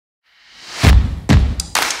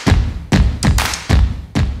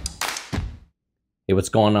Hey, what's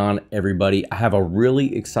going on, everybody? I have a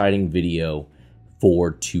really exciting video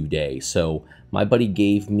for today. So my buddy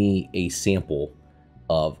gave me a sample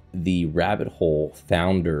of the Rabbit Hole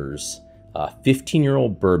Founders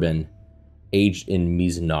 15-year-old bourbon aged in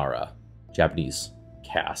Mizunara, Japanese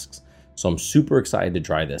casks. So I'm super excited to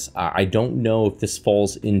try this. I don't know if this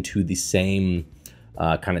falls into the same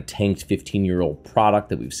kind of tanked 15-year-old product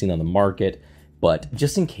that we've seen on the market, but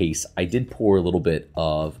just in case, I did pour a little bit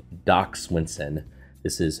of Doc Swinson.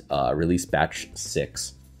 This is release batch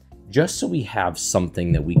 6, just so we have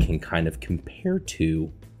something that we can kind of compare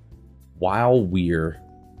to while we're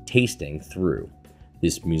tasting through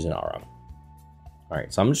this Mizunara. All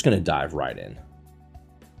right, so I'm just gonna dive right in.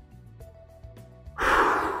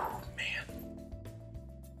 Man.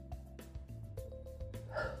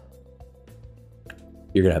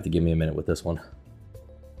 You're gonna have to give me a minute with this one.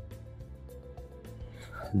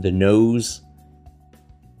 The nose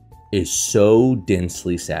is so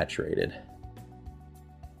densely saturated.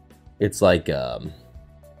 It's like oh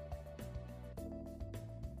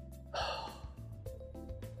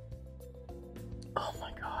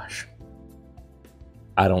my gosh.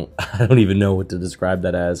 I don't even know what to describe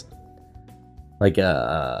that as. Like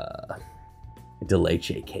a de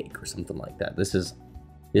leche cake or something like that. This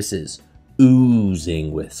is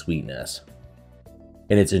oozing with sweetness.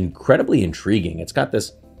 And it's incredibly intriguing. It's got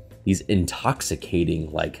these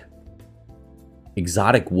intoxicating, like,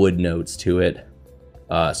 exotic wood notes to it.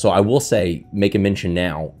 So I will say, make a mention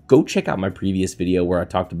now, go check out my previous video where I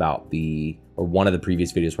talked about one of the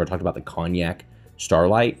previous videos where I talked about the Cognac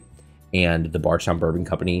Starlight and the Bardstown Bourbon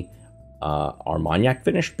Company Armagnac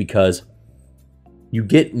finish, because you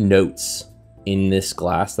get notes in this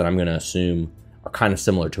glass that I'm going to assume are kind of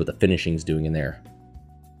similar to what the finishing's doing in there.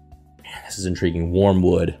 Man, this is intriguing. Warm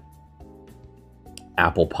wood,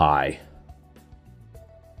 apple pie,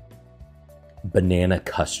 banana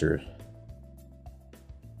custard,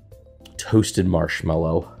 toasted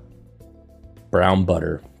marshmallow, brown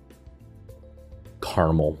butter,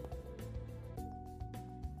 caramel,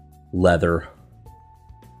 leather.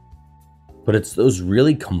 But it's those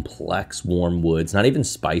really complex warm woods, not even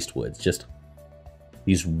spiced woods, just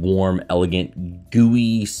these warm, elegant,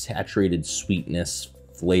 gooey, saturated sweetness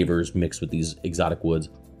flavors mixed with these exotic woods.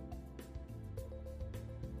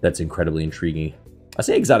 That's incredibly intriguing. I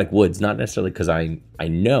say exotic woods, not necessarily because I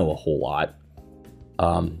know a whole lot.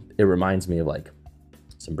 It reminds me of like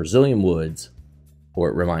some Brazilian woods, or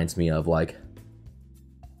it reminds me of like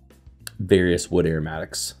various wood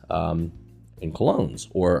aromatics in colognes,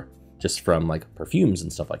 or just from like perfumes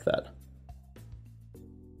and stuff like that.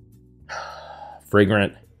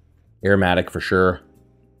 Fragrant, aromatic for sure.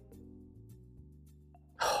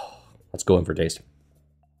 Let's go in for tasting.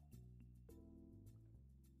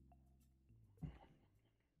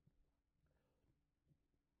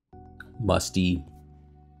 Musty,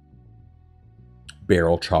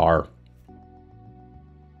 barrel char.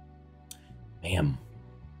 Man,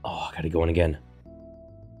 oh, I gotta go in again.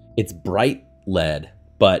 It's bright lead,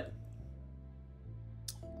 but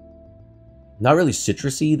not really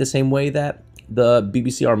citrusy the same way that the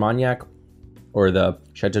BBC Armagnac or the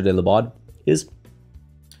Chateau de Labaude is.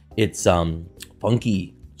 It's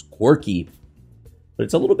funky, it's quirky, but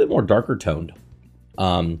it's a little bit more darker toned.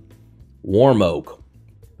 Warm oak,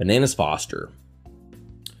 bananas Foster,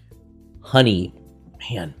 honey,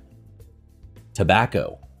 man,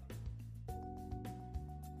 tobacco,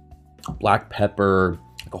 black pepper,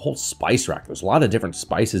 like a whole spice rack. There's a lot of different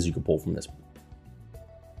spices you can pull from this.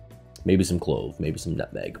 Maybe some clove, maybe some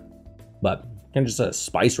nutmeg, but kind of just a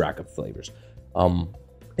spice rack of flavors. And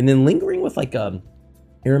then lingering with like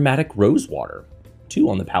aromatic rose water too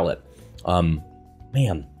on the palate.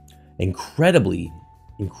 Man, incredibly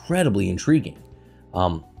intriguing.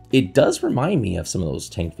 It does remind me of some of those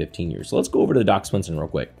tanked 15 years. So let's go over to the Doc Swinson real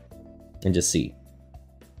quick and just see.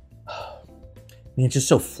 Man, it's just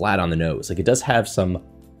so flat on the nose. Like, it does have some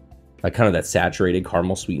like kind of that saturated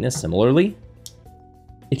caramel sweetness similarly.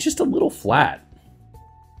 It's just a little flat.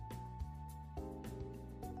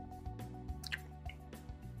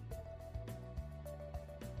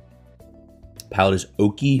 Palate is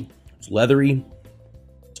oaky, it's leathery,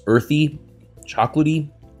 it's earthy, chocolatey.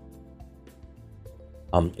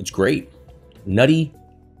 It's great. Nutty.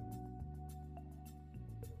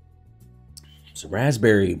 Some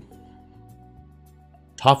raspberry,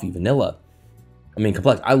 toffee, vanilla. I mean,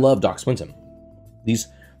 complex. I love Doc Swinson. These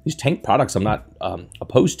tank products I'm not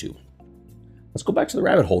opposed to. Let's go back to the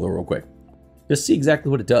Rabbit Hole though real quick. Just see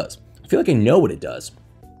exactly what it does. I feel like I know what it does.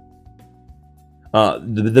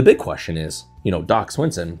 The big question is, you know, Doc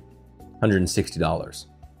Swinson, $160.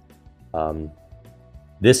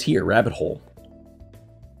 This here, Rabbit Hole,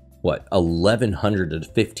 what, $1,100 to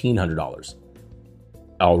 $1,500.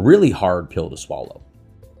 A really hard pill to swallow.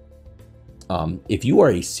 If you are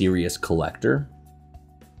a serious collector,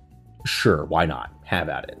 sure, why not? Have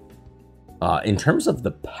at it. In terms of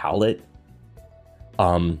the palette,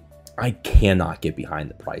 I cannot get behind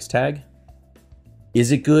the price tag.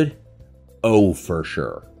 Is it good? Oh, for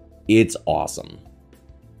sure. It's awesome.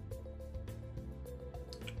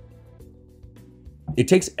 It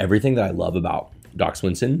takes everything that I love about Doc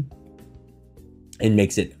Swinson and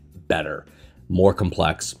makes it better, more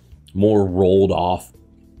complex, more rolled off,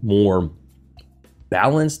 more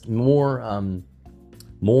balanced, more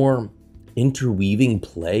interweaving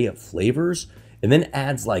play of flavors, and then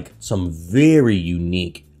adds like some very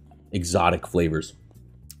unique exotic flavors.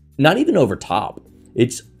 Not even over top.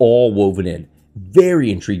 It's all woven in. Very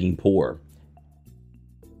intriguing pour.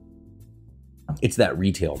 It's that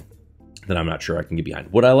retail that I'm not sure I can get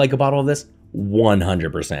behind. Would I like a bottle of this?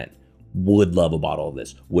 100%. Would love a bottle of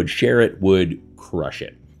this. Would share it. Would crush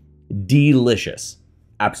it. Delicious.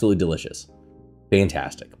 Absolutely delicious.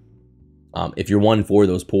 Fantastic. If you're one for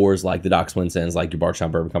those pours like the Doc Swinsons, like your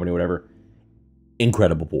Bardstown Bourbon Company, whatever,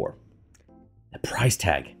 incredible pour. The price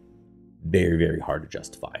tag, very, very hard to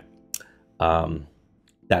justify.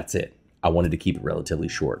 That's it. I wanted to keep it relatively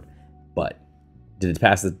short, but did it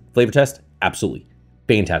pass the flavor test? Absolutely.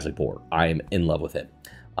 Fantastic pour. I am in love with it.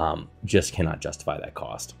 Just cannot justify that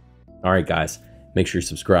cost. All right, guys, make sure you're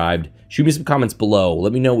subscribed. Shoot me some comments below.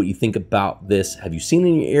 Let me know what you think about this. Have you seen it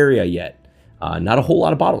in your area yet? Not a whole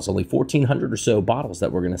lot of bottles, only 1,400 or so bottles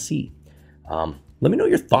that we're going to see. Let me know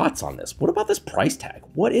your thoughts on this. What about this price tag?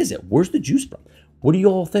 What is it? Where's the juice from? What do you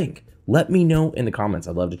all think? Let me know in the comments.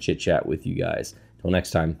 I'd love to chit chat with you guys. Till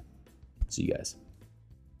next time, see you guys.